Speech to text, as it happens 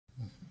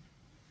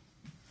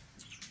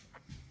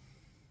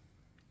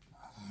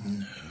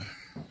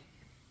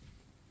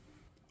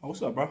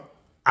What's up, bro?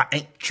 I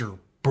ain't your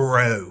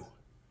bro,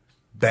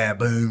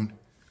 baboon.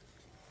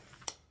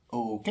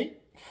 Okay.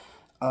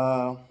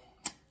 I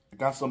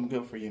got something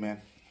good for you,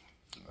 man.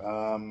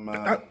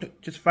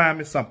 Just find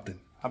me something.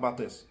 How about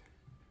this?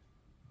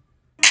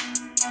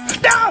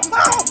 No!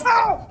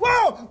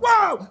 Oh!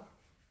 Whoa!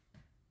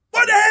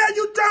 What the hell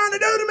you trying to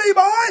do to me,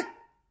 boy?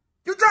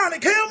 You trying to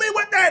kill me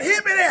with that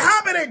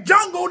hippity-hoppity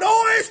jungle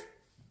noise?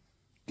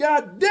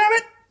 God damn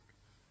it!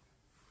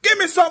 Give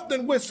me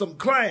something with some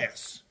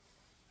class.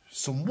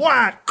 Some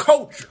white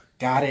culture.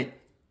 Got it.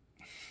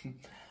 I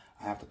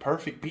have the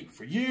perfect beat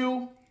for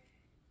you.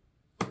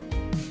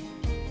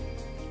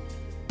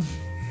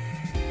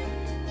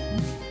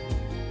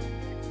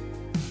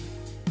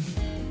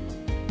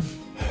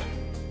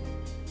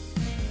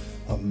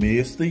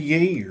 Amidst the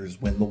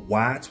years when the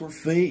whites were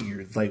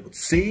feared, they would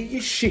see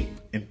a sheep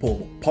and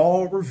pull a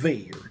paw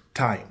revere,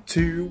 tie him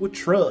to a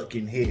truck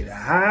and hit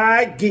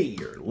high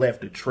gear,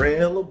 left a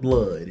trail of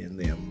blood in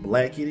them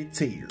black-ity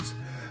tears.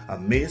 I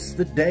miss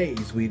the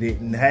days we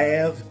didn't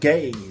have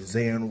gays,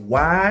 and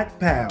white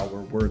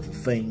power were the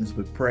things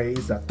we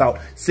praised. I thought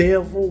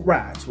civil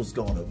rights was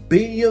gonna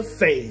be a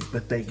phase,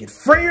 but they get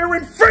freer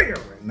and freer,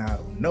 and I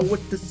don't know what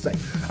to say.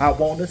 I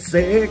wanna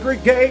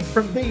segregate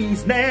from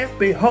these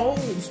nappy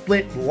holes,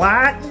 split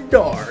light and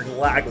dark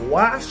like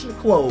washing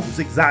clothes.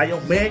 Exile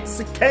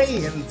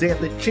Mexicans and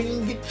the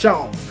chingy,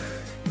 chongs.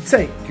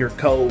 Take your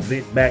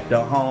COVID back to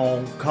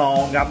Hong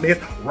Kong. I miss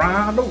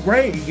Ronald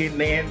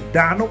Reagan and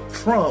Donald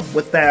Trump.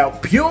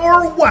 Without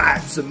pure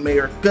whites,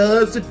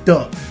 America's a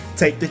dump.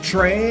 Take the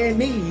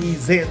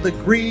trannTies and the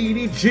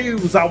greedy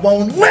Jews. I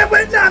won't live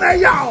with none of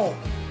y'all.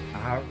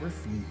 I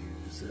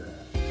refuse.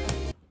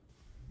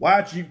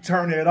 Why'd you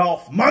turn it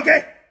off, monkey?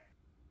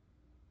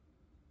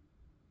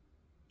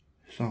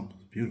 The song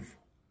is beautiful.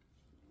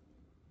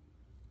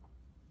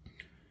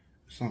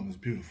 The song is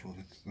beautiful.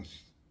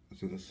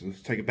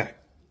 Let's take it back.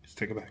 Let's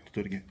take it back. Let's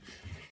do it again.